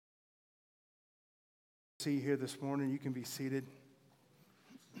See you here this morning. You can be seated.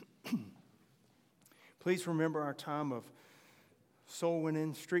 Please remember our time of soul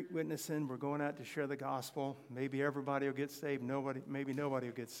winning, street witnessing. We're going out to share the gospel. Maybe everybody will get saved. Maybe nobody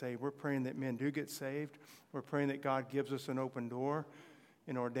will get saved. We're praying that men do get saved. We're praying that God gives us an open door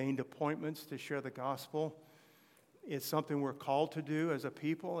and ordained appointments to share the gospel. It's something we're called to do as a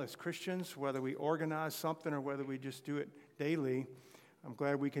people, as Christians, whether we organize something or whether we just do it daily. I'm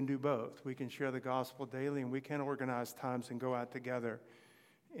glad we can do both. We can share the gospel daily, and we can organize times and go out together.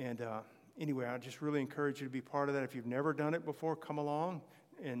 And anyway, I just really encourage you to be part of that. If you've never done it before, come along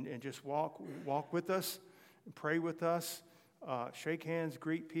and just walk with us, pray with us, shake hands,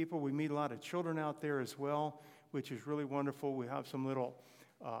 greet people. We meet a lot of children out there as well, which is really wonderful. We have some little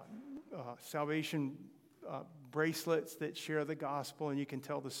salvation bracelets that share the gospel, and you can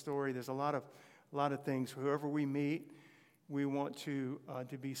tell the story. There's a lot of things. Whoever we meet, we want to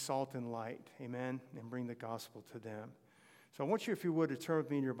be salt and light, amen, and bring the gospel to them. So I want you, if you would, to turn with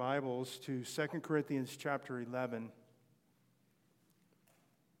me in your Bibles to 2 Corinthians chapter 11.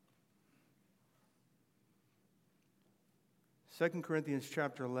 2 Corinthians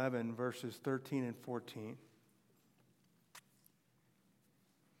chapter 11, verses 13 and 14.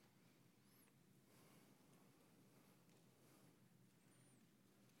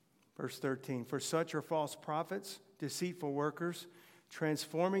 Verse 13, for such are false prophets, deceitful workers,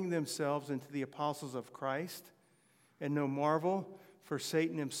 transforming themselves into the apostles of Christ. And no marvel, for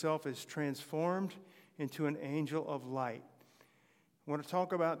Satan himself is transformed into an angel of light. I want to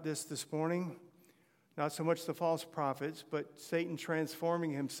talk about this morning, not so much the false prophets, but Satan transforming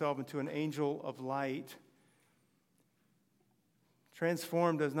himself into an angel of light.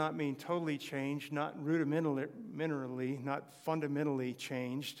 Transformed does not mean totally changed, not rudimentarily, not fundamentally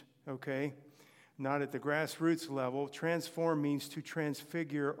changed, okay? Not at the grassroots level. Transform means to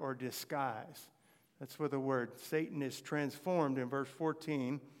transfigure or disguise. That's what the word. Satan is transformed in verse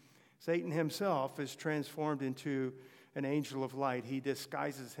 14. Satan himself is transformed into an angel of light. He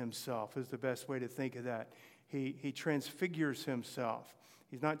disguises himself is the best way to think of that. He transfigures himself.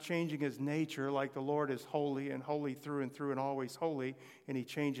 He's not changing his nature like the Lord is holy and holy through and always holy, and he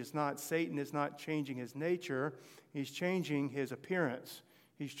changes not. Satan is not changing his nature. He's changing his appearance.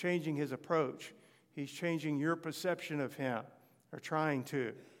 He's changing his approach. He's changing your perception of him, or trying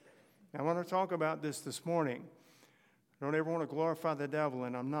to. Now, I want to talk about this morning. I don't ever want to glorify the devil,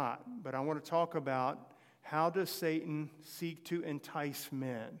 and I'm not. But I want to talk about how does Satan seek to entice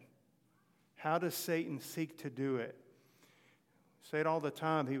men? How does Satan seek to do it? I say it all the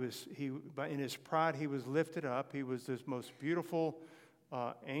time. In his pride, he was lifted up. He was this most beautiful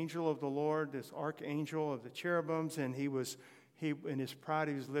angel of the Lord, this archangel of the cherubims, and in his pride,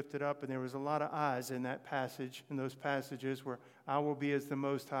 he was lifted up, and there was a lot of I's in that passage, in those passages where I will be as the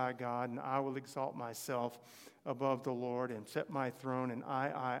Most High God, and I will exalt myself above the Lord and set my throne, and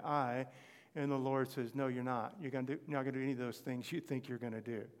I. And the Lord says, no, you're not. You're not going to do any of those things you think you're going to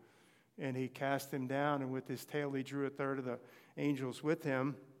do. And he cast him down, and with his tail, he drew a third of the angels with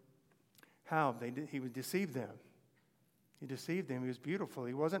him. How? He would deceive them. He deceived them. He was beautiful.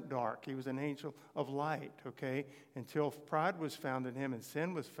 He wasn't dark. He was an angel of light, okay? Until pride was found in him and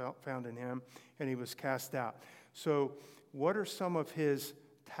sin was found in him, and he was cast out. So what are some of his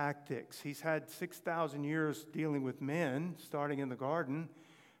tactics? He's had 6,000 years dealing with men, starting in the garden,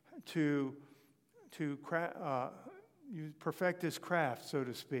 to perfect his craft, so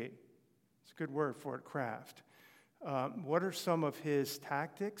to speak. It's a good word for it, craft. What are some of his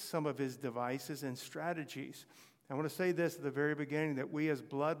tactics, some of his devices and strategies? I want to say this at the very beginning, that we as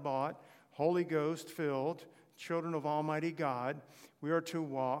blood-bought, Holy Ghost-filled children of Almighty God, we are to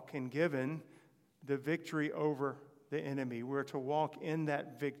walk and given the victory over the enemy. We're to walk in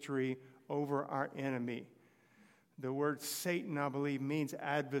that victory over our enemy. The word Satan, I believe, means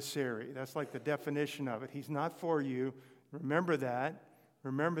adversary. That's like the definition of it. He's not for you. Remember that.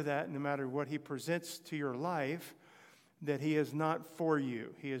 Remember that no matter what he presents to your life, that he is not for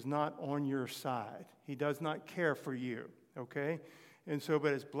you. He is not on your side. He does not care for you, okay? And so,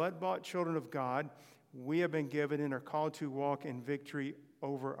 but as blood-bought children of God, we have been given and are called to walk in victory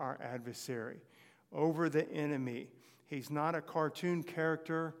over our adversary, over the enemy. He's not a cartoon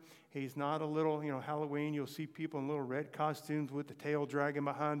character. He's not a little, Halloween, you'll see people in little red costumes with the tail dragging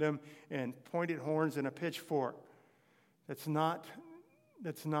behind them and pointed horns and a pitchfork. It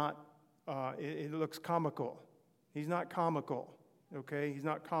looks comical. He's not comical, okay? He's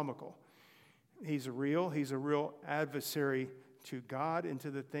not comical. He's a real adversary to God and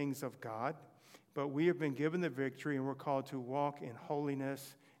to the things of God. But we have been given the victory, and we're called to walk in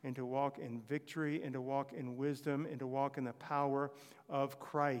holiness and to walk in victory and to walk in wisdom and to walk in the power of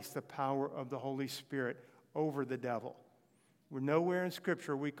Christ, the power of the Holy Spirit over the devil. We're nowhere in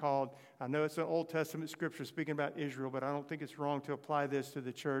Scripture we called, I know it's an Old Testament Scripture speaking about Israel, but I don't think it's wrong to apply this to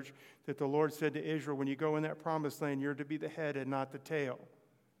the church, that the Lord said to Israel, when you go in that promised land, you're to be the head and not the tail.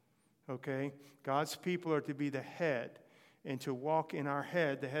 Okay? God's people are to be the head and to walk in our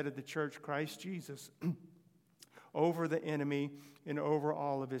head, the head of the church, Christ Jesus, over the enemy and over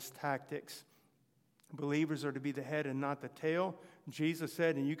all of his tactics. Believers are to be the head and not the tail. Jesus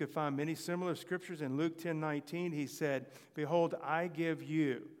said, and you can find many similar scriptures in Luke 10:19, he said, behold, I give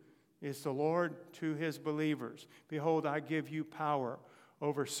you, it's the Lord to his believers, behold, I give you power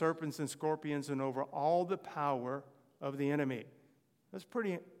over serpents and scorpions and over all the power of the enemy. That's a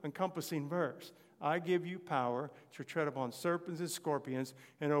pretty encompassing verse. I give you power to tread upon serpents and scorpions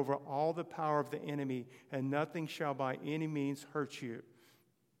and over all the power of the enemy, and nothing shall by any means hurt you.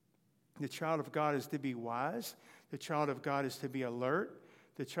 The child of God is to be wise. The child of God is to be alert.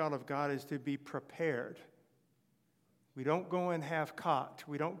 The child of God is to be prepared. We don't go in half-cocked.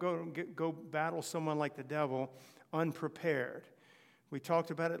 We don't go battle someone like the devil unprepared. We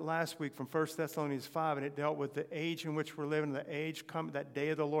talked about it last week from 1 Thessalonians 5, and it dealt with the age in which we're living, that day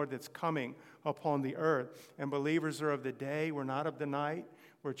of the Lord that's coming upon the earth. And believers are of the day. We're not of the night.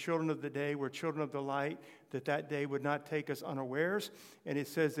 We're children of the day. We're children of the light, that day would not take us unawares. And it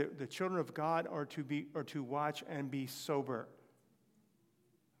says that the children of God are to watch and be sober.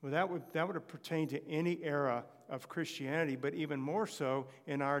 Well, that would pertain to any era of Christianity, but even more so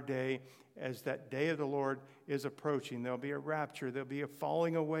in our day, as that day of the Lord is approaching. There'll be a rapture. There'll be a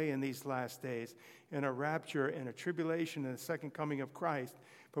falling away in these last days, and a rapture and a tribulation and the second coming of Christ.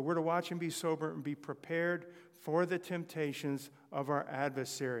 But we're to watch and be sober and be prepared for the temptations of our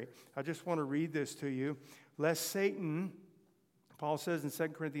adversary. I just want to read this to you. Lest Satan, Paul says in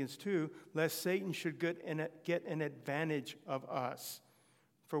 2 Corinthians 2, lest Satan should get an advantage of us,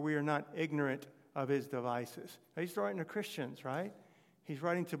 for we are not ignorant of his devices. Now, he's writing to Christians, right? He's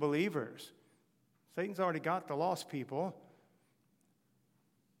writing to believers. Satan's already got the lost people.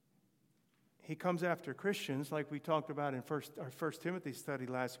 He comes after Christians, like we talked about in our First Timothy study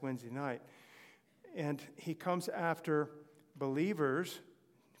last Wednesday night. And he comes after believers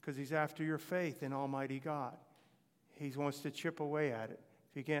because he's after your faith in Almighty God. He wants to chip away at it.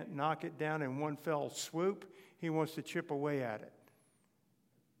 If you can't knock it down in one fell swoop, he wants to chip away at it.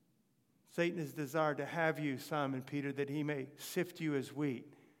 Satan has desired to have you, Simon Peter, that he may sift you as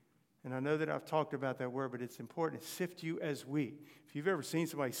wheat. And I know that I've talked about that word, but it's important. Sift you as wheat. If you've ever seen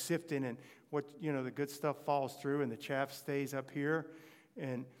somebody sifting and the good stuff falls through and the chaff stays up here,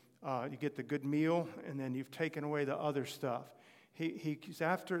 and you get the good meal, and then you've taken away the other stuff. He's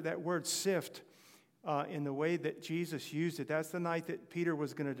after that word sift in the way that Jesus used it. That's the night that Peter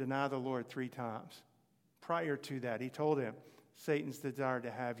was going to deny the Lord 3 times. Prior to that, he told him, Satan's desired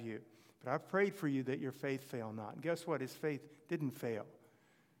to have you. But I've prayed for you that your faith fail not. And guess what? His faith didn't fail.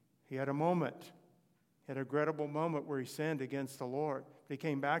 He had a moment. He had a regrettable moment where he sinned against the Lord. But he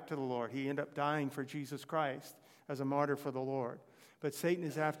came back to the Lord. He ended up dying for Jesus Christ as a martyr for the Lord. But Satan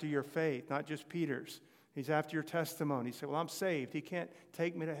is after your faith, not just Peter's. He's after your testimony. He said, well, I'm saved. He can't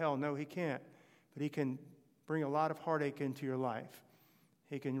take me to hell. No, he can't. But he can bring a lot of heartache into your life.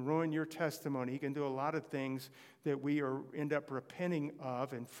 He can ruin your testimony. He can do a lot of things that we end up repenting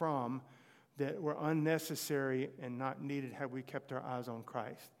of and from that were unnecessary and not needed had we kept our eyes on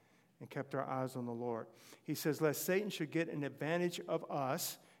Christ and kept our eyes on the Lord. He says, lest Satan should get an advantage of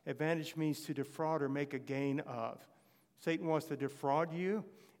us. Advantage means to defraud or make a gain of. Satan wants to defraud you,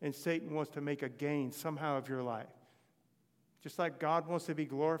 and Satan wants to make a gain somehow of your life. Just like God wants to be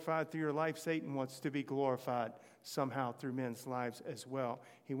glorified through your life, Satan wants to be glorified somehow through men's lives as well.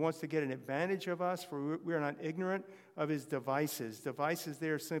 He wants to get an advantage of us, for we are not ignorant of his devices. Devices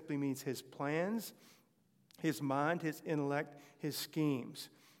there simply means his plans, his mind, his intellect, his schemes.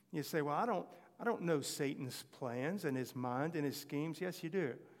 You say, well, I don't know Satan's plans and his mind and his schemes. Yes, you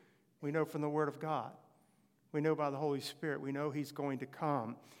do. We know from the Word of God. We know by the Holy Spirit. We know he's going to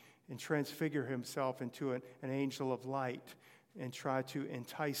come and transfigure himself into an angel of light and try to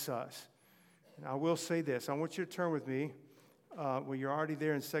entice us. And I will say this. I want you to turn with me. Well, you're already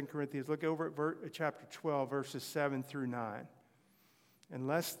there in 2 Corinthians. Look over at chapter 12, verses 7 through 9. And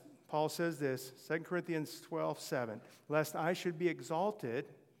lest, Paul says this, 2 Corinthians 12, 7, lest I should be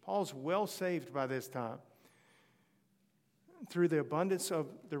exalted. Paul's well saved by this time. Through the abundance of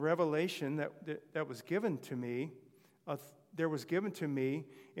the revelation that was given to me, there was given to me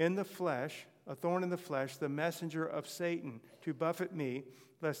in the flesh, a thorn in the flesh, the messenger of Satan, to buffet me,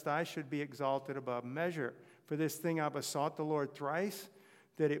 lest I should be exalted above measure. For this thing I besought the Lord thrice,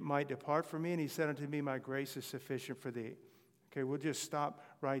 that it might depart from me. And he said unto me, my grace is sufficient for thee. Okay, we'll just stop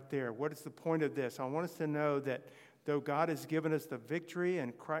right there. What is the point of this? I want us to know that though God has given us the victory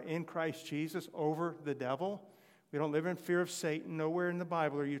in Christ Jesus over the devil, we don't live in fear of Satan. Nowhere in the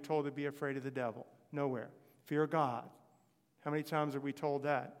Bible are you told to be afraid of the devil. Nowhere. Fear God. How many times are we told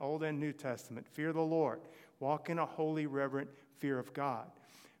that? Old and New Testament. Fear the Lord. Walk in a holy, reverent fear of God.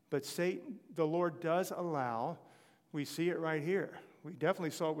 But Satan, the Lord does allow, we see it right here. We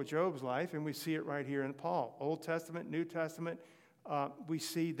definitely saw it with Job's life, and we see it right here in Paul. Old Testament, New Testament, we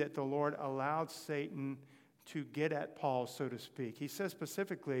see that the Lord allowed Satan to get at Paul, so to speak. He says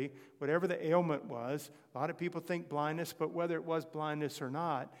specifically, whatever the ailment was, a lot of people think blindness, but whether it was blindness or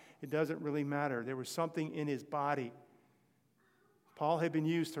not, it doesn't really matter. There was something in his body. Paul had been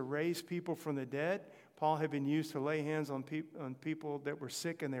used to raise people from the dead. Paul had been used to lay hands on people that were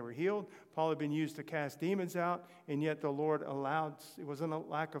sick and they were healed. Paul had been used to cast demons out, and yet the Lord allowed, it wasn't a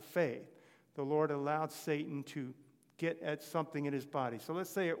lack of faith. The Lord allowed Satan to get at something in his body. So let's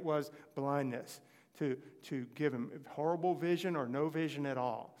say it was blindness, to give him horrible vision or no vision at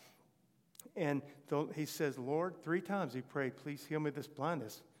all. And he says, Lord, 3 times he prayed, please heal me this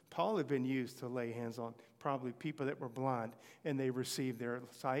blindness. Paul had been used to lay hands on probably people that were blind, and they received their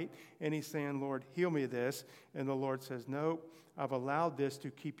sight. And he's saying, Lord, heal me this. And the Lord says, no, I've allowed this to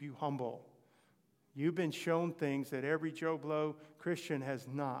keep you humble. You've been shown things that every Joe Blow Christian has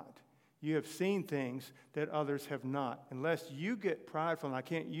not. You have seen things that others have not. Unless you get prideful and I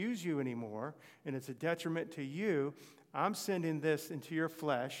can't use you anymore, and it's a detriment to you, I'm sending this into your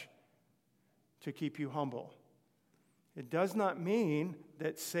flesh to keep you humble. It does not mean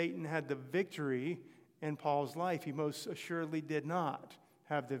that Satan had the victory in Paul's life. He most assuredly did not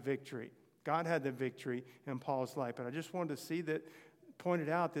have the victory. God had the victory in Paul's life. But I just wanted to see that, pointed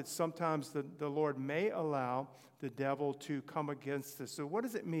out that sometimes the Lord may allow the devil to come against us. So what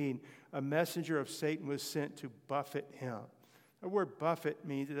does it mean? A messenger of Satan was sent to buffet him. The word buffet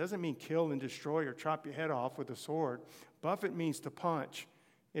means, it doesn't mean kill and destroy or chop your head off with a sword. Buffet means to punch.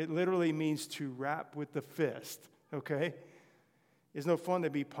 It literally means to rap with the fist, okay? It's no fun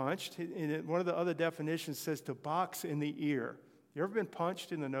to be punched. One of the other definitions says to box in the ear. You ever been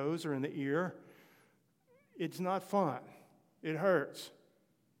punched in the nose or in the ear? It's not fun. It hurts.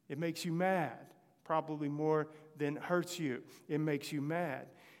 It makes you mad, probably more than hurts you. It makes you mad.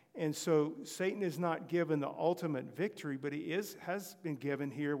 And so Satan is not given the ultimate victory, but he has been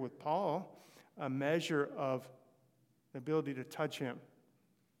given here with Paul a measure of the ability to touch him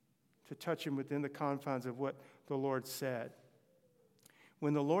within the confines of what the Lord said.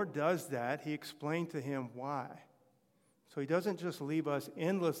 When the Lord does that, he explained to him why. So he doesn't just leave us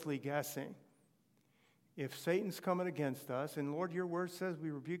endlessly guessing. If Satan's coming against us, and Lord, your word says we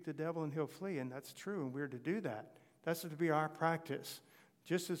rebuke the devil and he'll flee, and that's true, and we're to do that. That's to be our practice.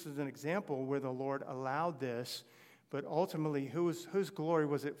 Just as an example where the Lord allowed this, but ultimately, whose glory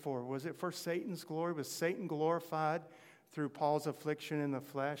was it for? Was it for Satan's glory? Was Satan glorified through Paul's affliction in the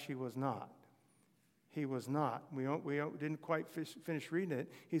flesh? He was not. He was not. We didn't quite finish reading it.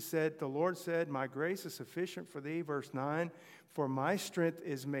 He said, the Lord said, my grace is sufficient for thee, verse 9, for my strength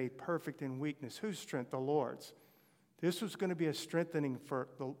is made perfect in weakness. Whose strength? The Lord's. This was going to be a strengthening for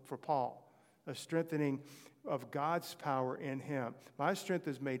Paul, a strengthening of God's power in him. My strength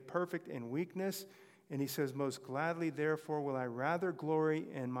is made perfect in weakness. And he says, most gladly, therefore, will I rather glory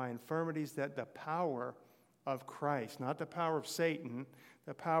in my infirmities, that the power of Christ, not the power of Satan,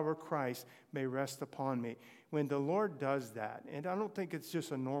 the power of Christ may rest upon me. When the Lord does that, and I don't think it's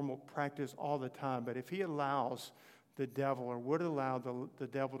just a normal practice all the time, but if he allows the devil, or would allow the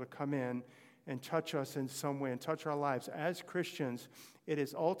devil to come in and touch us in some way and touch our lives as Christians, it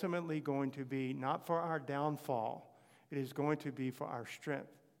is ultimately going to be not for our downfall. It is going to be for our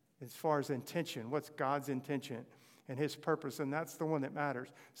strength. As far as intention, what's God's intention and his purpose, and that's the one that matters.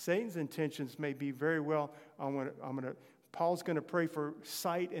 Satan's intentions may be very well, Paul's going to pray for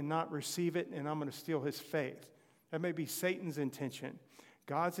sight and not receive it, and I'm going to steal his faith. That may be Satan's intention.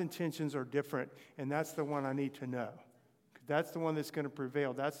 God's intentions are different, and that's the one I need to know. That's the one that's going to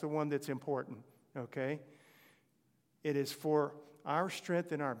prevail. That's the one that's important, okay? It is for our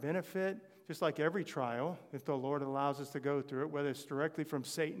strength and our benefit, just like every trial, if the Lord allows us to go through it, whether it's directly from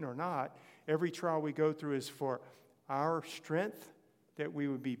Satan or not, every trial we go through is for our strength, that we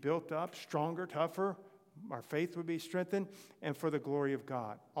would be built up, stronger, tougher, our faith would be strengthened, and for the glory of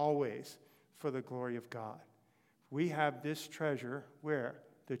God, always for the glory of God. We have this treasure where?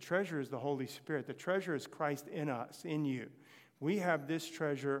 The treasure is the Holy Spirit. The treasure is Christ in us, in you. We have this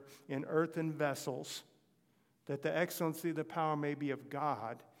treasure in earthen vessels, that the excellency of the power may be of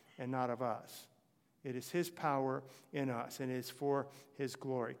God and not of us. It is his power in us, and it is for his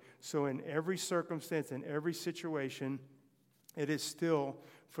glory. So in every circumstance, in every situation, it is still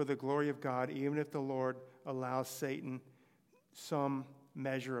for the glory of God, even if the Lord allows Satan some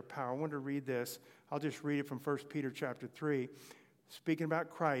measure of power. I want to read this. I'll just read it from 1 Peter chapter 3. Speaking about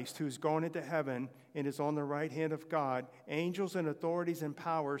Christ, who is gone into heaven and is on the right hand of God, angels and authorities and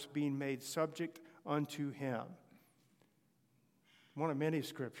powers being made subject unto him. One of many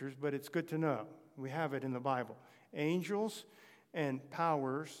scriptures, but it's good to know. We have it in the Bible. Angels and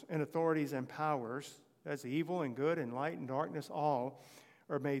powers and authorities and powers, that's evil and good and light and darkness, all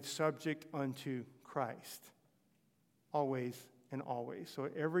are made subject unto Christ. Always and always. So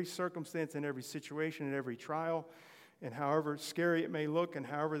every circumstance and every situation and every trial, and however scary it may look and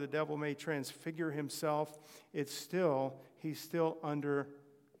however the devil may transfigure himself, he's still under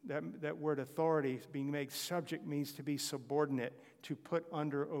that word authority. Being made subject means to be subordinate, to put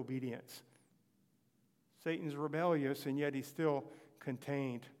under obedience. Satan's rebellious, and yet he's still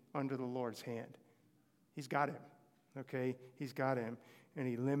contained under the Lord's hand. He's got him, okay? He's got him, and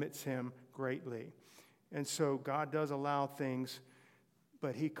he limits him greatly. And so God does allow things,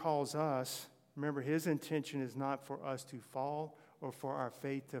 but he calls us. Remember, his intention is not for us to fall or for our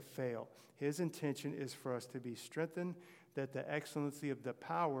faith to fail. His intention is for us to be strengthened, that the excellency of the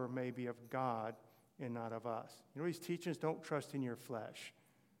power may be of God and not of us. You know, he's teaching us, don't trust in your flesh.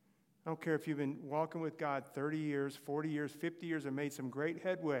 I don't care if you've been walking with God 30 years, 40 years, 50 years, and made some great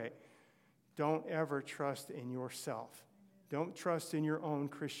headway. Don't ever trust in yourself. Don't trust in your own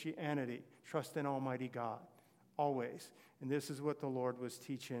Christianity. Trust in Almighty God, always. And this is what the Lord was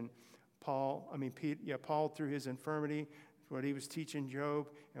teaching Paul through his infirmity, what he was teaching Job,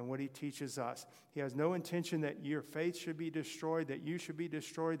 and what he teaches us. He has no intention that your faith should be destroyed, that you should be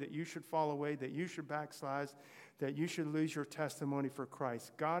destroyed, that you should fall away, that you should backslide, that you should lose your testimony for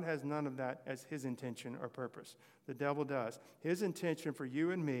Christ. God has none of that as his intention or purpose. The devil does. His intention for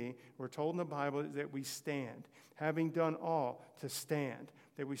you and me, we're told in the Bible, is that we stand, having done all to stand,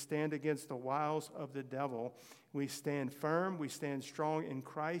 that we stand against the wiles of the devil. We stand firm, we stand strong in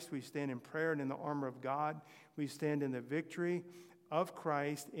Christ, we stand in prayer and in the armor of God, we stand in the victory of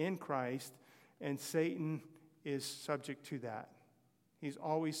Christ, in Christ, and Satan is subject to that. He's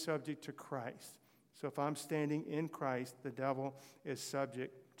always subject to Christ. So if I'm standing in Christ, the devil is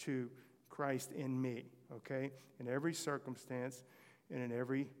subject to Christ in me, okay? In every circumstance and in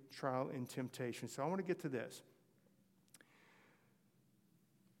every trial and temptation. So I want to get to this.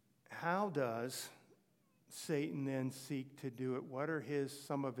 How does Satan then seek to do it? What are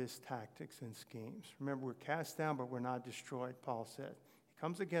some of his tactics and schemes? Remember, we're cast down, but we're not destroyed, Paul said. He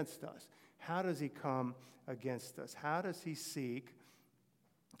comes against us. How does he come against us? How does he seek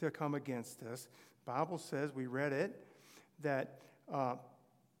to come against us? The Bible says, we read it, that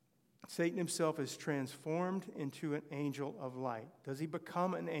Satan himself is transformed into an angel of light. Does he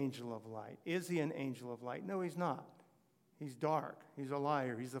become an angel of light? Is he an angel of light? No, he's not. He's dark. He's a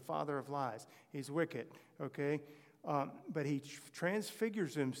liar. He's the father of lies. He's wicked, okay? But he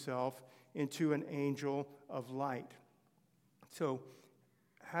transfigures himself into an angel of light. So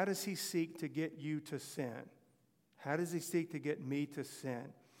how does he seek to get you to sin? How does he seek to get me to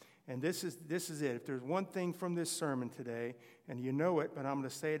sin? And this is it. If there's one thing from this sermon today, and you know it, but I'm going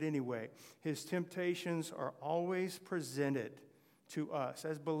to say it anyway, his temptations are always presented to us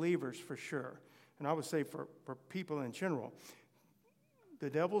as believers for sure. And I would say for people in general, the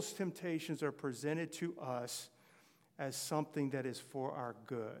devil's temptations are presented to us as something that is for our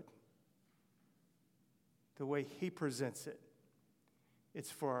good. The way he presents it, it's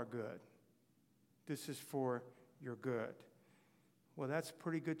for our good. This is for your good. Well, that's a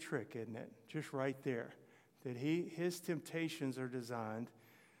pretty good trick, isn't it? Just right there. That his temptations are designed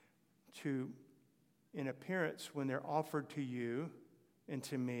to, in appearance, when they're offered to you and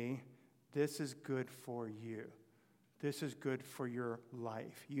to me, this is good for you. This is good for your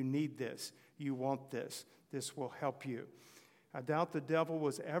life. You need this. You want this. This will help you. I doubt the devil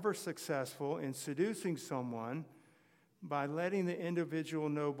was ever successful in seducing someone by letting the individual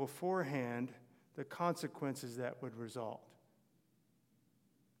know beforehand the consequences that would result.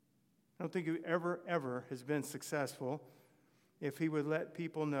 I don't think he ever has been successful if he would let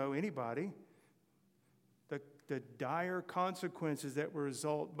people know, anybody, the dire consequences that will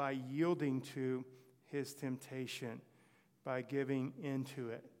result by yielding to his temptation, by giving into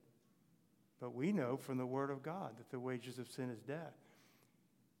it. But we know from the Word of God that the wages of sin is death.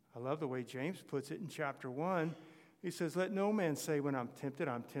 I love the way James puts it in chapter 1. He says, let no man say when I'm tempted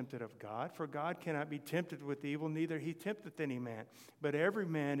of God. For God cannot be tempted with evil, neither he tempteth any man. But every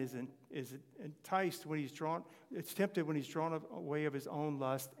man is enticed when he's drawn, it's tempted when he's drawn away of his own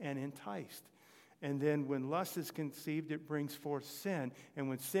lust and enticed. And then when lust is conceived, it brings forth sin. And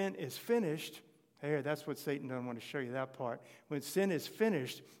when sin is finished, Hey, that's what Satan doesn't want to show you, that part. When sin is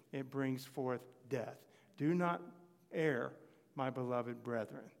finished, it brings forth death. Do not err, my beloved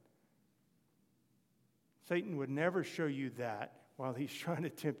brethren. Satan would never show you that while he's trying to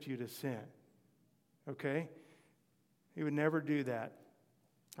tempt you to sin. Okay? He would never do that.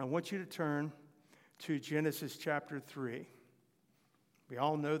 I want you to turn to Genesis chapter 3. We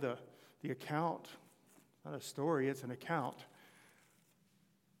all know the account. Not a story, it's an account.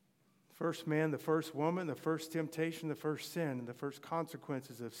 First man, the first woman, the first temptation, the first sin, and the first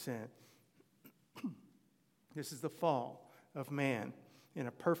consequences of sin. This is the fall of man in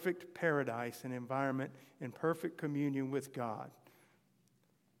a perfect paradise and environment in perfect communion with God.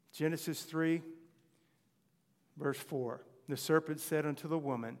 Genesis 3, verse 4. The serpent said unto the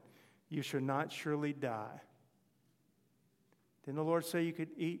woman, you shall not surely die. Didn't the Lord say you could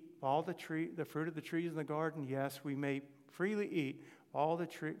eat all the fruit of the trees in the garden? Yes, we may freely eat all the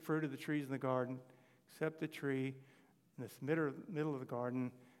fruit of the trees in the garden, except the tree in the middle of the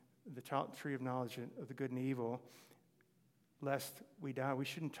garden, the tree of knowledge of the good and evil, lest we die. We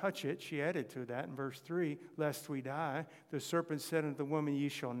shouldn't touch it. She added to that in verse 3, lest we die. The serpent said unto the woman, ye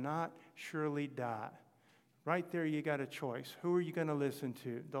shall not surely die. Right there you got a choice. Who are you going to listen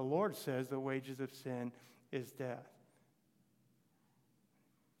to? The Lord says the wages of sin is death.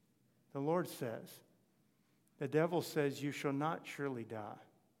 The Lord says. The devil says you shall not surely die.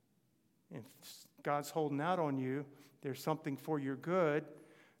 If God's holding out on you, there's something for your good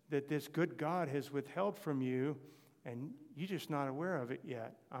that this good God has withheld from you, and you're just not aware of it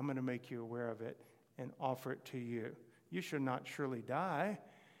yet. I'm going to make you aware of it and offer it to you. You shall not surely die.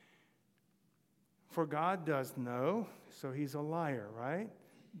 For God does know, so he's a liar, right?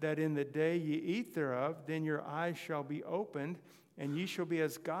 That in the day ye eat thereof, then your eyes shall be opened, and ye shall be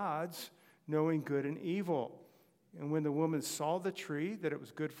as gods, knowing good and evil. And when the woman saw the tree, that it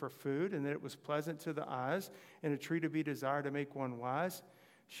was good for food, and that it was pleasant to the eyes, and a tree to be desired to make one wise,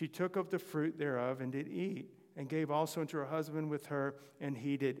 she took of the fruit thereof and did eat, and gave also unto her husband with her, and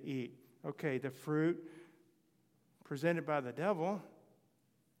he did eat. Okay, the fruit presented by the devil,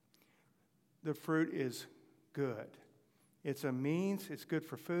 the fruit is good. It's a means, it's good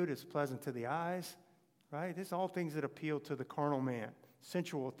for food, it's pleasant to the eyes, right? It's all things that appeal to the carnal man,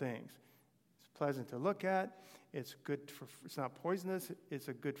 sensual things. It's pleasant to look at, it's not poisonous, it's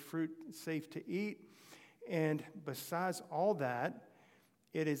a good fruit, safe to eat. And besides all that,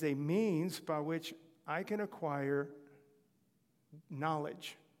 it is a means by which I can acquire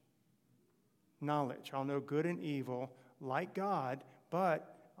knowledge. Knowledge. I'll know good and evil like God,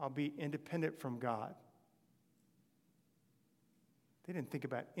 but I'll be independent from God. They didn't think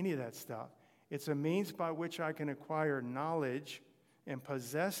about any of that stuff. It's a means by which I can acquire knowledge and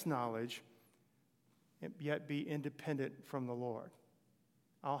possess knowledge, and yet be independent from the Lord.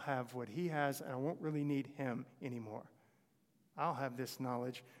 I'll have what he has, and I won't really need him anymore. I'll have this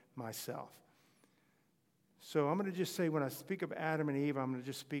knowledge myself. So I'm going to just say, when I speak of Adam and Eve, I'm going to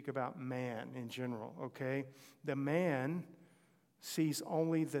just speak about man in general, okay? The man sees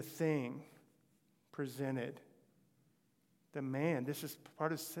only the thing presented. The man, this is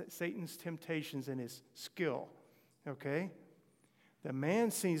part of Satan's temptations and his skill, okay? The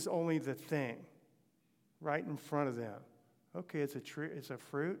man sees only the thing right in front of them. Okay, it's a tree, it's a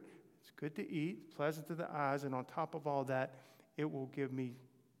fruit, it's good to eat, pleasant to the eyes, and on top of all that, it will give me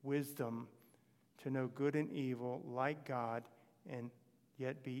wisdom to know good and evil like God and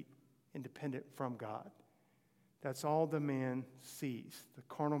yet be independent from God. That's all the man sees, the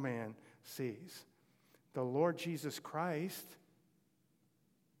carnal man sees. The Lord Jesus Christ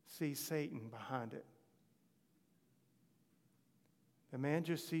sees Satan behind it. The man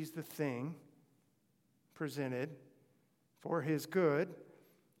just sees the thing presented for his good.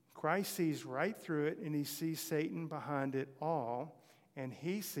 Christ sees right through it, and he sees Satan behind it all, and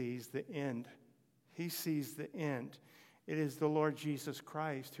he sees the end. He sees the end. It is the Lord Jesus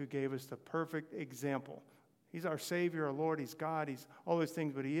Christ who gave us the perfect example. He's our Savior, our Lord, he's God, he's all those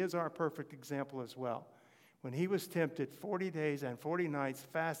things, but he is our perfect example as well. When he was tempted, 40 days and 40 nights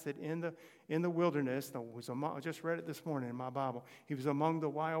fasted in the wilderness. I just read it this morning in my Bible. He was among the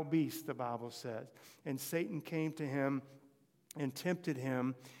wild beasts, the Bible says. And Satan came to him and tempted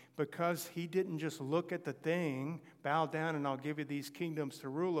him because he didn't just look at the thing, bow down and I'll give you these kingdoms to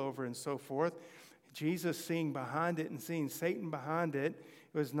rule over and so forth. Jesus, seeing behind it and seeing Satan behind it,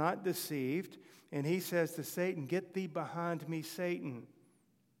 was not deceived. And he says to Satan, "Get thee behind me, Satan.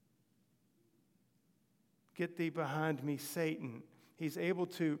 Get thee behind me, Satan." He's able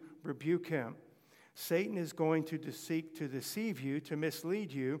to rebuke him. Satan is going to seek to deceive you, to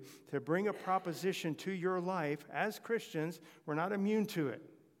mislead you, to bring a proposition to your life. As Christians, we're not immune to it.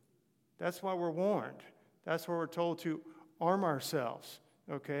 That's why we're warned. That's why we're told to arm ourselves,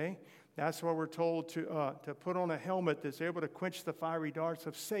 okay? That's why we're told to put on a helmet that's able to quench the fiery darts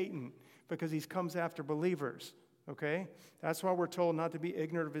of Satan, because he comes after believers, okay? That's why we're told not to be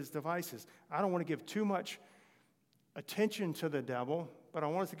ignorant of his devices. I don't want to give too much attention to the devil, but I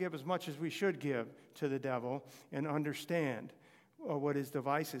want us to give as much as we should give to the devil and understand what his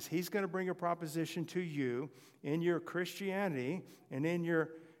device is. He's going to bring a proposition to you in your Christianity and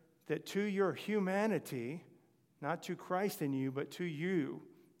that to your humanity, not to Christ in you, but to you,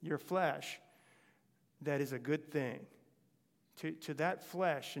 your flesh, that is a good thing. To that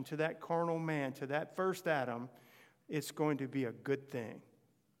flesh and to that carnal man, to that first Adam, it's going to be a good thing.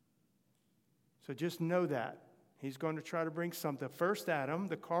 So just know that. He's going to try to bring something. The first Adam,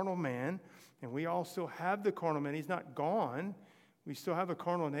 the carnal man, and we all still have the carnal man. He's not gone. We still have a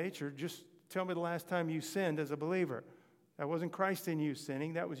carnal nature. Just tell me the last time you sinned as a believer. That wasn't Christ in you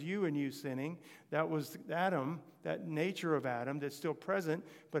sinning. That was you in you sinning. That was Adam, that nature of Adam that's still present,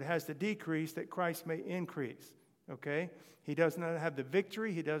 but has to decrease that Christ may increase. Okay? He does not have the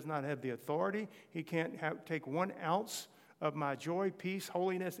victory. He does not have the authority. He can't take 1 ounce of my joy, peace,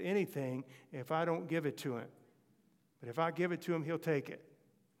 holiness, anything if I don't give it to him. But if I give it to him, he'll take it.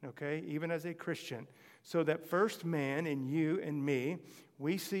 Okay? Even as a Christian. So that first man in you and me,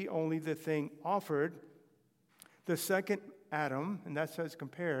 we see only the thing offered. The second Adam, and that's as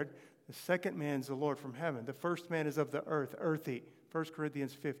compared, the second man is the Lord from heaven. The first man is of the earth, earthy. 1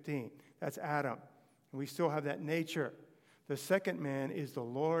 Corinthians 15. That's Adam. And we still have that nature. The second man is the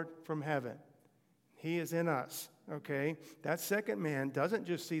Lord from heaven. He is in us, okay? That second man doesn't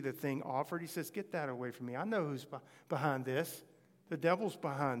just see the thing offered. He says, get that away from me. I know who's behind this. The devil's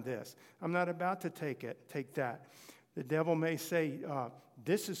behind this. I'm not about to take that. The devil may say,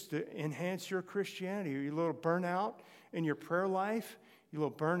 this is to enhance your Christianity. You're a little burnout in your prayer life. You're a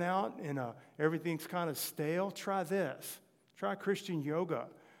little burnout and everything's kind of stale. Try this. Try Christian yoga.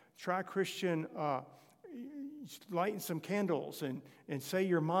 Try Christian, lighting some candles and say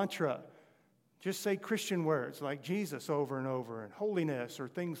your mantra. Just say Christian words like Jesus over and over and holiness or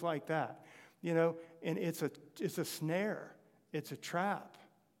things like that. You know, and it's a snare. It's a trap.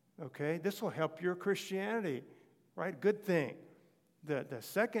 Okay? This will help your Christianity. Right? Good thing. The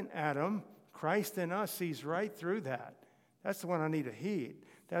second Adam, Christ in us, sees right through that. That's the one I need to heed.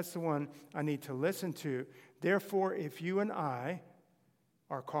 That's the one I need to listen to. Therefore, if you and I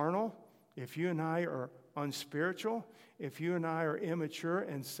are carnal, if you and I are unspiritual, if you and I are immature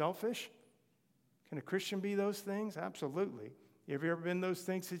and selfish, can a Christian be those things? Absolutely. Have you ever been those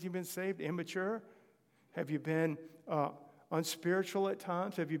things since you've been saved? Immature? Have you been unspiritual at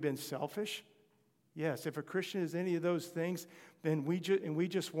times? Have you been selfish? Yes. If a Christian is any of those things, then we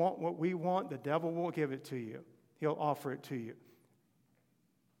just want what we want, the devil will give it to you. He'll offer it to you.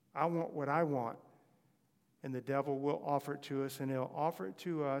 I want what I want, and the devil will offer it to us, and he'll offer it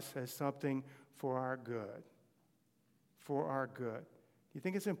to us as something for our good. For our good. Do you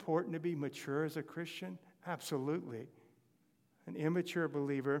think it's important to be mature as a Christian? Absolutely. An immature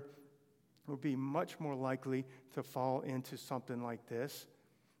believer will be much more likely to fall into something like this.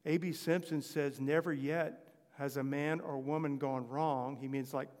 A.B. Simpson says, never yet has a man or woman gone wrong. He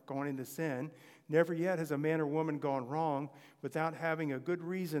means like going into sin. Never yet has a man or woman gone wrong without having a good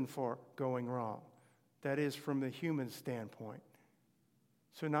reason for going wrong. That is from the human standpoint.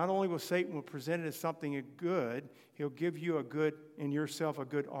 So not only will Satan present it as something good, he'll give you in yourself a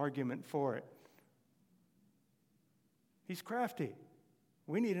good argument for it. He's crafty.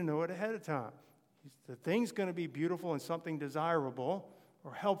 We need to know it ahead of time. The thing's going to be beautiful and something desirable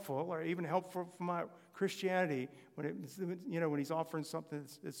or helpful, or even helpful for my Christianity when he's offering something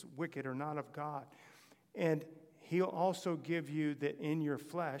that's wicked or not of God. And he'll also give you that in your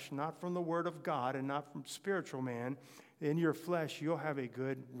flesh, not from the word of God and not from spiritual man, in your flesh, you'll have a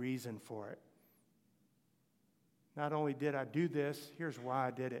good reason for it. Not only did I do this, here's why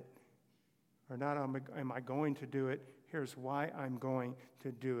I did it. Or not am I going to do it, here's why I'm going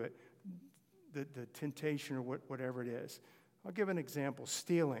to do it. The temptation or whatever it is. I'll give an example.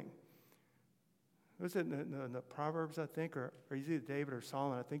 Stealing. Was it in the Proverbs, I think, or is it David or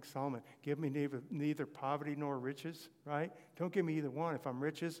Solomon? I think Solomon. Give me neither poverty nor riches, right? Don't give me either one. If I'm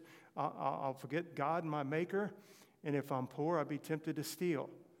riches, I'll forget God, my maker. And if I'm poor, I'll be tempted to steal.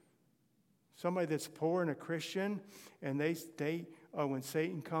 Somebody that's poor and a Christian, and they when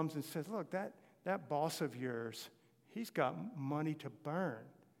Satan comes and says, look, that boss of yours, he's got money to burn.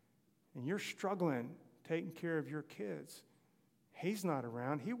 And you're struggling taking care of your kids. He's not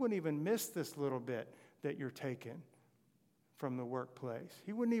around. He wouldn't even miss this little bit that you're taking from the workplace.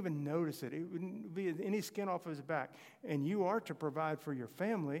 He wouldn't even notice it. It wouldn't be any skin off his back. And you are to provide for your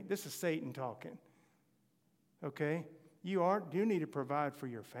family. This is Satan talking. Okay? You need to provide for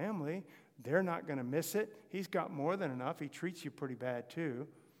your family. They're not going to miss it. He's got more than enough. He treats you pretty bad too,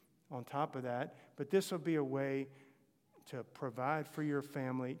 on top of that. But this will be a way to provide for your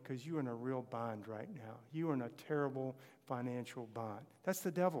family because you're in a real bind right now. You are in a terrible financial bind. That's the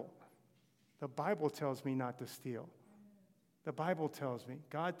devil. The Bible tells me not to steal. The Bible tells me,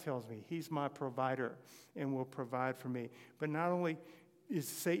 God tells me, He's my provider and will provide for me. But not only is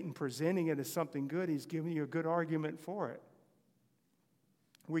Satan presenting it as something good, he's giving you a good argument for it.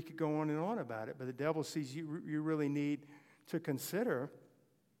 We could go on and on about it, but the devil sees you really need to consider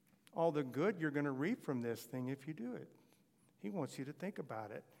all the good you're going to reap from this thing if you do it. He wants you to think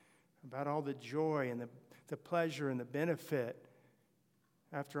about it, about all the joy and the pleasure and the benefit.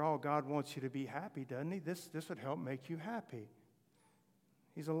 After all, God wants you to be happy, doesn't He? This would help make you happy.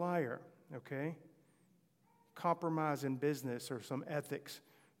 He's a liar, okay? Compromise in business or some ethics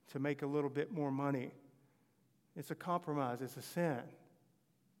to make a little bit more money. It's a compromise. It's a sin.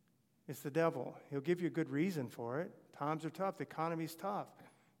 It's the devil. He'll give you a good reason for it. Times are tough. The economy's tough.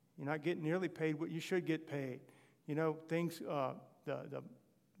 You're not getting nearly paid what you should get paid. You know, the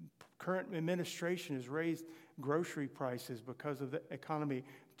current administration has raised grocery prices because of the economy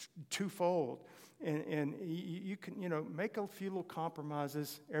twofold. And you can, make a few little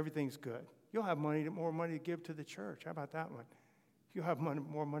compromises. Everything's good. You'll have more money to give to the church. How about that one? You'll have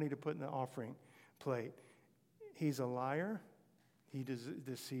more money to put in the offering plate. He's a liar. He's a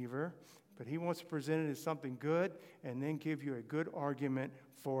deceiver. But he wants to present it as something good and then give you a good argument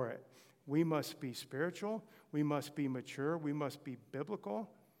for it. We must be spiritual. We must be mature. We must be biblical.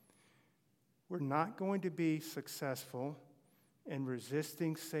 We're not going to be successful in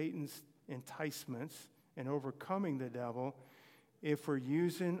resisting Satan's enticements and overcoming the devil if we're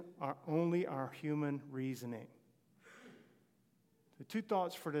using only our human reasoning. The two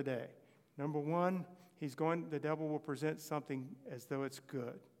thoughts for today. Number one, the devil will present something as though it's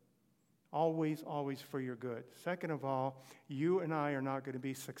good. Always, always for your good. Second of all, you and I are not going to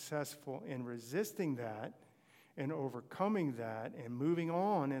be successful in resisting that and overcoming that and moving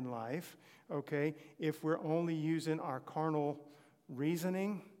on in life, okay, if we're only using our carnal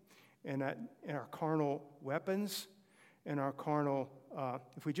reasoning and our carnal weapons and our carnal,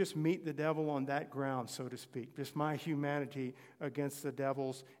 if we just meet the devil on that ground, so to speak, just my humanity against the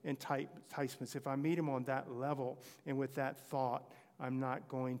devil's enticements. If I meet him on that level and with that thought, I'm not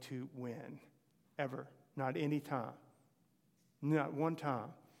going to win, ever, not any time, not one time.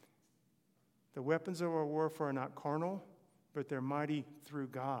 The weapons of our warfare are not carnal, but they're mighty through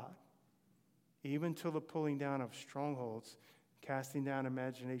God, even to the pulling down of strongholds, casting down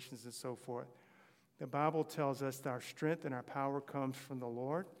imaginations and so forth. The Bible tells us that our strength and our power comes from the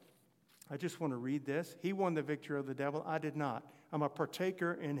Lord. I just want to read this. He won the victory of the devil. I did not. I'm a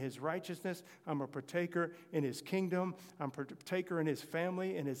partaker in his righteousness. I'm a partaker in his kingdom. I'm a partaker in his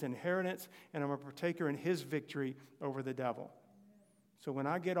family, in his inheritance, and I'm a partaker in his victory over the devil. So when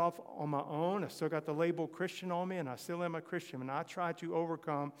I get off on my own, I still got the label Christian on me, and I still am a Christian, and I try to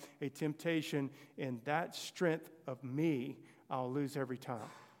overcome a temptation in that strength of me, I'll lose every time.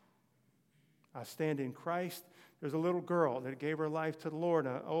 I stand in Christ. There's a little girl that gave her life to the Lord.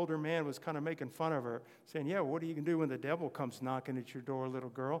 An older man was kind of making fun of her, saying, yeah, what are you going to do when the devil comes knocking at your door,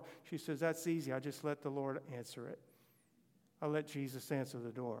 little girl? She says, that's easy. I just let the Lord answer it. I let Jesus answer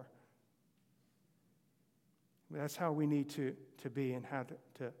the door. That's how we need to be and how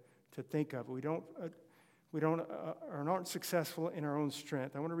to think of it. We aren't successful in our own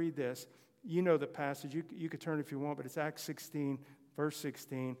strength. I want to read this. You know the passage. You could turn if you want, but it's Acts 16, verse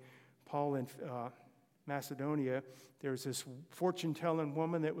 16. Paul in Macedonia, there was this fortune-telling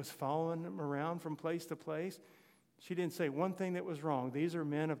woman that was following him around from place to place. She didn't say one thing that was wrong. These are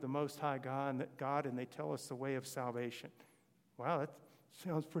men of the Most High God, and they tell us the way of salvation. Wow, that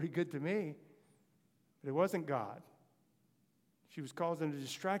sounds pretty good to me. But it wasn't God. She was causing a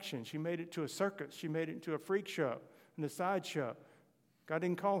distraction. She made it to a circus. She made it into a freak show and a sideshow. God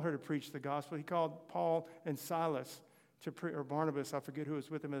didn't call her to preach the gospel. He called Paul and Silas or Barnabas, I forget who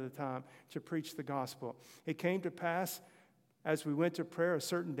was with him at the time, to preach the gospel. It came to pass, as we went to prayer, a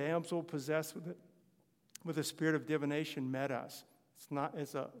certain damsel possessed with a spirit of divination met us.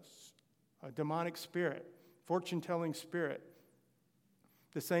 It's a demonic spirit, fortune-telling spirit.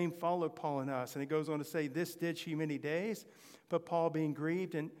 The same followed Paul and us. And he goes on to say, this did she many days, but Paul, being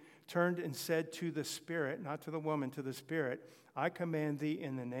grieved, and turned and said to the spirit, not to the woman, to the spirit, I command thee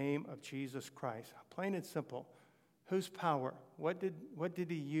in the name of Jesus Christ. Plain and simple. Whose power? What did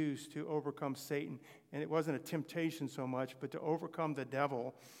he use to overcome Satan? And it wasn't a temptation so much, but to overcome the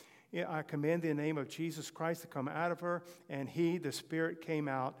devil. I command the name of Jesus Christ to come out of her, and he, the Spirit, came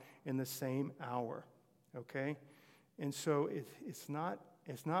out in the same hour. Okay? And so it's not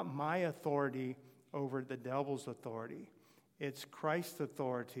my authority over the devil's authority. It's Christ's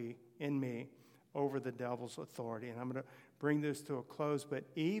authority in me over the devil's authority. And I'm going to bring this to a close, but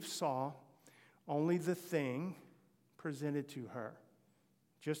Eve saw only the thing presented to her.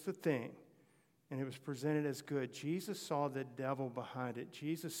 Just the thing. And it was presented as good. Jesus saw the devil behind it.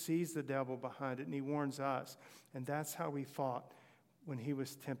 Jesus sees the devil behind it, and he warns us. And that's how he fought when he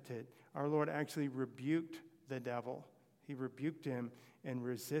was tempted. Our Lord actually rebuked the devil. He rebuked him and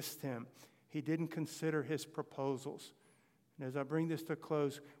resisted him. He didn't consider his proposals. And as I bring this to a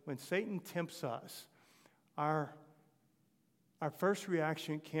close, when Satan tempts us, our first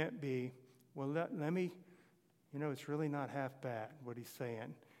reaction can't be, well, let me, it's really not half bad what he's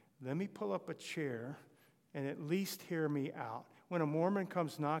saying. Let me pull up a chair and at least hear me out. When a Mormon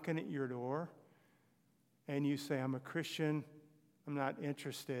comes knocking at your door and you say, I'm a Christian, I'm not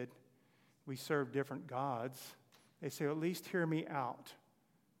interested, we serve different gods, they say, at least hear me out.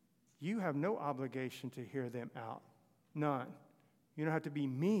 You have no obligation to hear them out. None. You don't have to be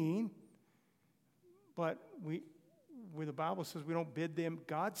mean, but where the Bible says we don't bid them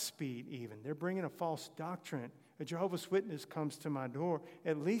Godspeed even. They're bringing a false doctrine. A Jehovah's Witness comes to my door,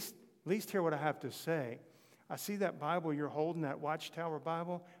 at least hear what I have to say. I see that Bible you're holding, that Watchtower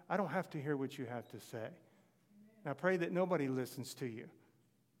Bible. I don't have to hear what you have to say. And I pray that nobody listens to you.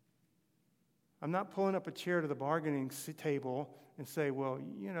 I'm not pulling up a chair to the bargaining table and say, well,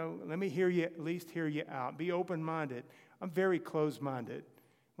 let me at least hear you out. Be open-minded. I'm very closed-minded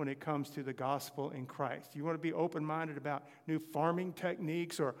when it comes to the gospel in Christ. You want to be open-minded about new farming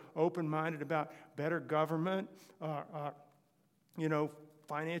techniques or open-minded about better government,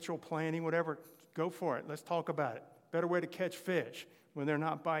 financial planning, whatever, go for it. Let's talk about it. Better way to catch fish when they're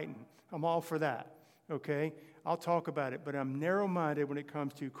not biting. I'm all for that, okay? I'll talk about it, but I'm narrow-minded when it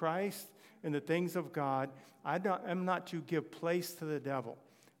comes to Christ and the things of God. I'm not to give place to the devil.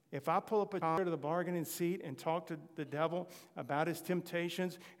 If I pull up a chair to the bargaining seat and talk to the devil about his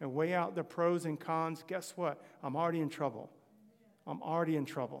temptations and weigh out the pros and cons, guess what? I'm already in trouble. I'm already in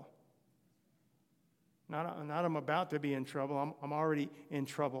trouble. Not I'm about to be in trouble. I'm already in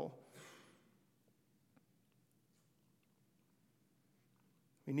trouble.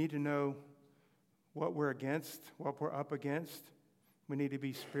 We need to know what we're against, what we're up against. We need to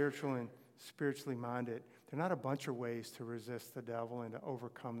be spiritual and spiritually minded. There are not a bunch of ways to resist the devil and to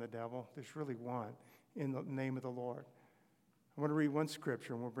overcome the devil. There's really one, in the name of the Lord. I want to read one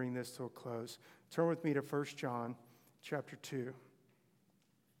scripture, and we'll bring this to a close. Turn with me to 1 John chapter 2.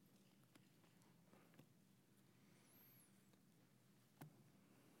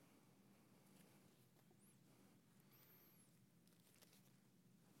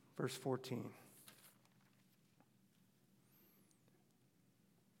 Verse 14.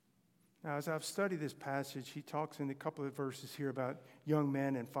 Now, as I've studied this passage, he talks in a couple of verses here about young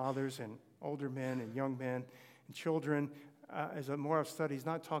men and fathers and older men and young men and children. As the more I've studied, he's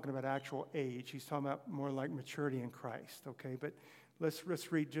not talking about actual age. He's talking about more like maturity in Christ, okay? But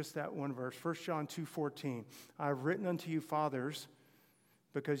let's read just that one verse. 1 John 2:14. I have written unto you, fathers,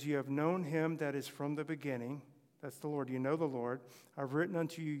 because you have known him that is from the beginning. That's the Lord. You know the Lord. I've written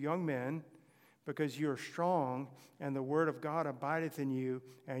unto you, young men, because you are strong, and the word of God abideth in you,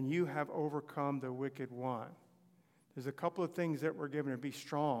 and you have overcome the wicked one. There's a couple of things that we're given to be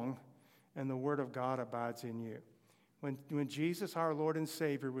strong, and the word of God abides in you. When Jesus, our Lord and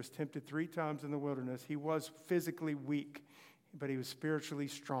Savior, was tempted 3 times in the wilderness, he was physically weak, but he was spiritually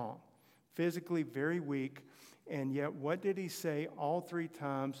strong. Physically very weak, and yet what did he say all 3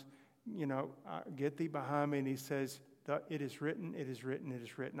 times? Get thee behind me, and he says, it is written, it is written, it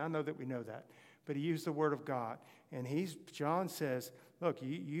is written. I know that we know that. But he used the word of God. And John says, look,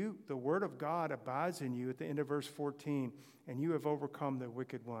 the word of God abides in you at the end of verse 14, and you have overcome the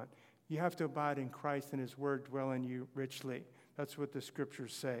wicked one. You have to abide in Christ and his word dwell in you richly. That's what the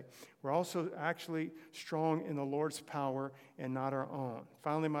scriptures say. We're also actually strong in the Lord's power and not our own.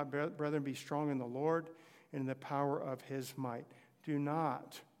 Finally, my brethren, be strong in the Lord and in the power of his might. Do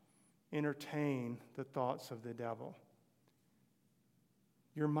not entertain the thoughts of the devil.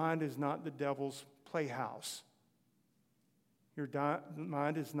 Your mind is not the devil's playhouse. Your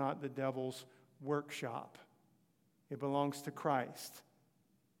mind is not the devil's workshop. It belongs to Christ.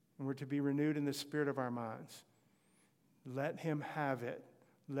 And we're to be renewed in the spirit of our minds. Let him have it.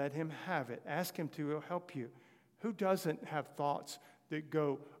 Let him have it. Ask him to help you. Who doesn't have thoughts that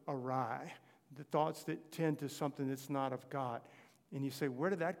go awry, the thoughts that tend to something that's not of God. And you say, where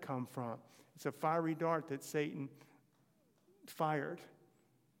did that come from? It's a fiery dart that Satan fired.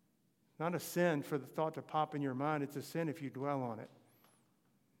 Not a sin for the thought to pop in your mind. It's a sin if you dwell on it.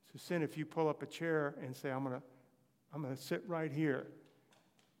 It's a sin if you pull up a chair and say, I'm gonna sit right here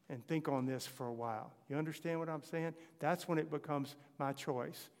and think on this for a while. You understand what I'm saying? That's when it becomes my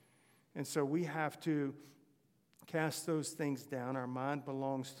choice. And so we have to cast those things down. Our mind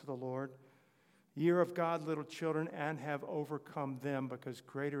belongs to the Lord. Year of God, little children, and have overcome them, because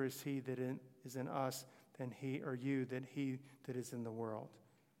greater is he that is in us than he or you, than he that is in the world.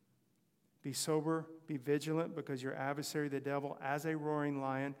 Be sober, be vigilant, because your adversary, the devil, as a roaring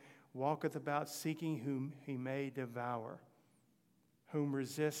lion, walketh about seeking whom he may devour, whom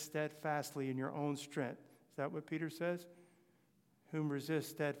resist steadfastly in your own strength. Is that what Peter says? Whom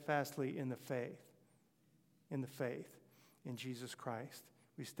resist steadfastly in the faith, in Jesus Christ.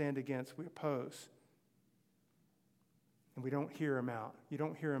 We stand against, we oppose, and we don't hear him out. You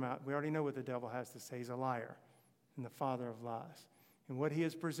don't hear him out. We already know what the devil has to say. He's a liar and the father of lies. And what he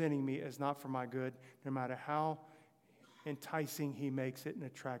is presenting me is not for my good, no matter how enticing he makes it and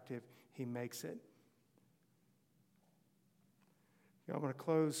attractive he makes it. I'm going to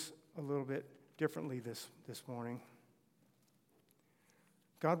close a little bit differently this morning.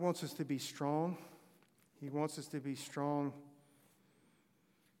 God wants us to be strong. He wants us to be strong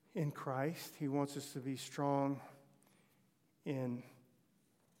in Christ. He wants us to be strong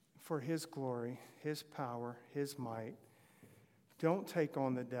for his glory, his power, his might. Don't take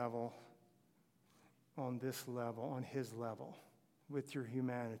on the devil on this level, on his level, with your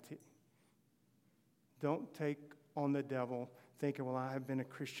humanity. Don't take on the devil thinking, well, I have been a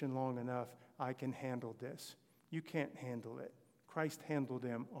Christian long enough, I can handle this. You can't handle it. Christ handled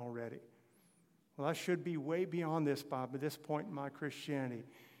him already. Well, I should be way beyond this, Bob, at this point in my Christianity.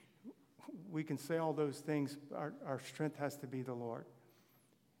 We can say all those things. Our strength has to be the Lord.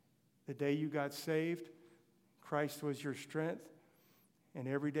 The day you got saved, Christ was your strength. And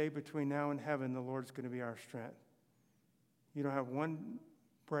every day between now and heaven, the Lord's going to be our strength. You don't have one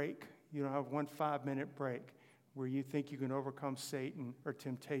break. You don't have one 5-minute break where you think you can overcome Satan or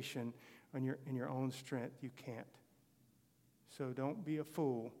temptation in your own strength. You can't. So don't be a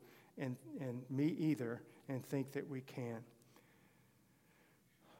fool, and me either, and think that we can.